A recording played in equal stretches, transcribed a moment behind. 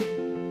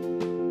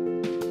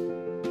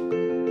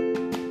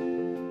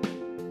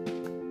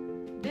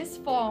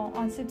fall,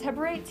 on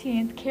September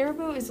 18th,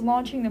 Caribou is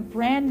launching the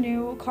brand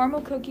new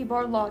caramel cookie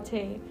bar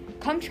latte.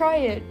 Come try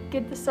it.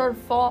 Get the start of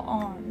fall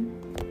on.